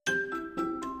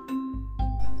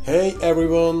Hey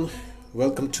everyone,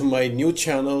 welcome to my new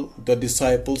channel, The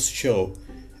Disciples Show,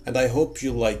 and I hope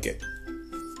you like it.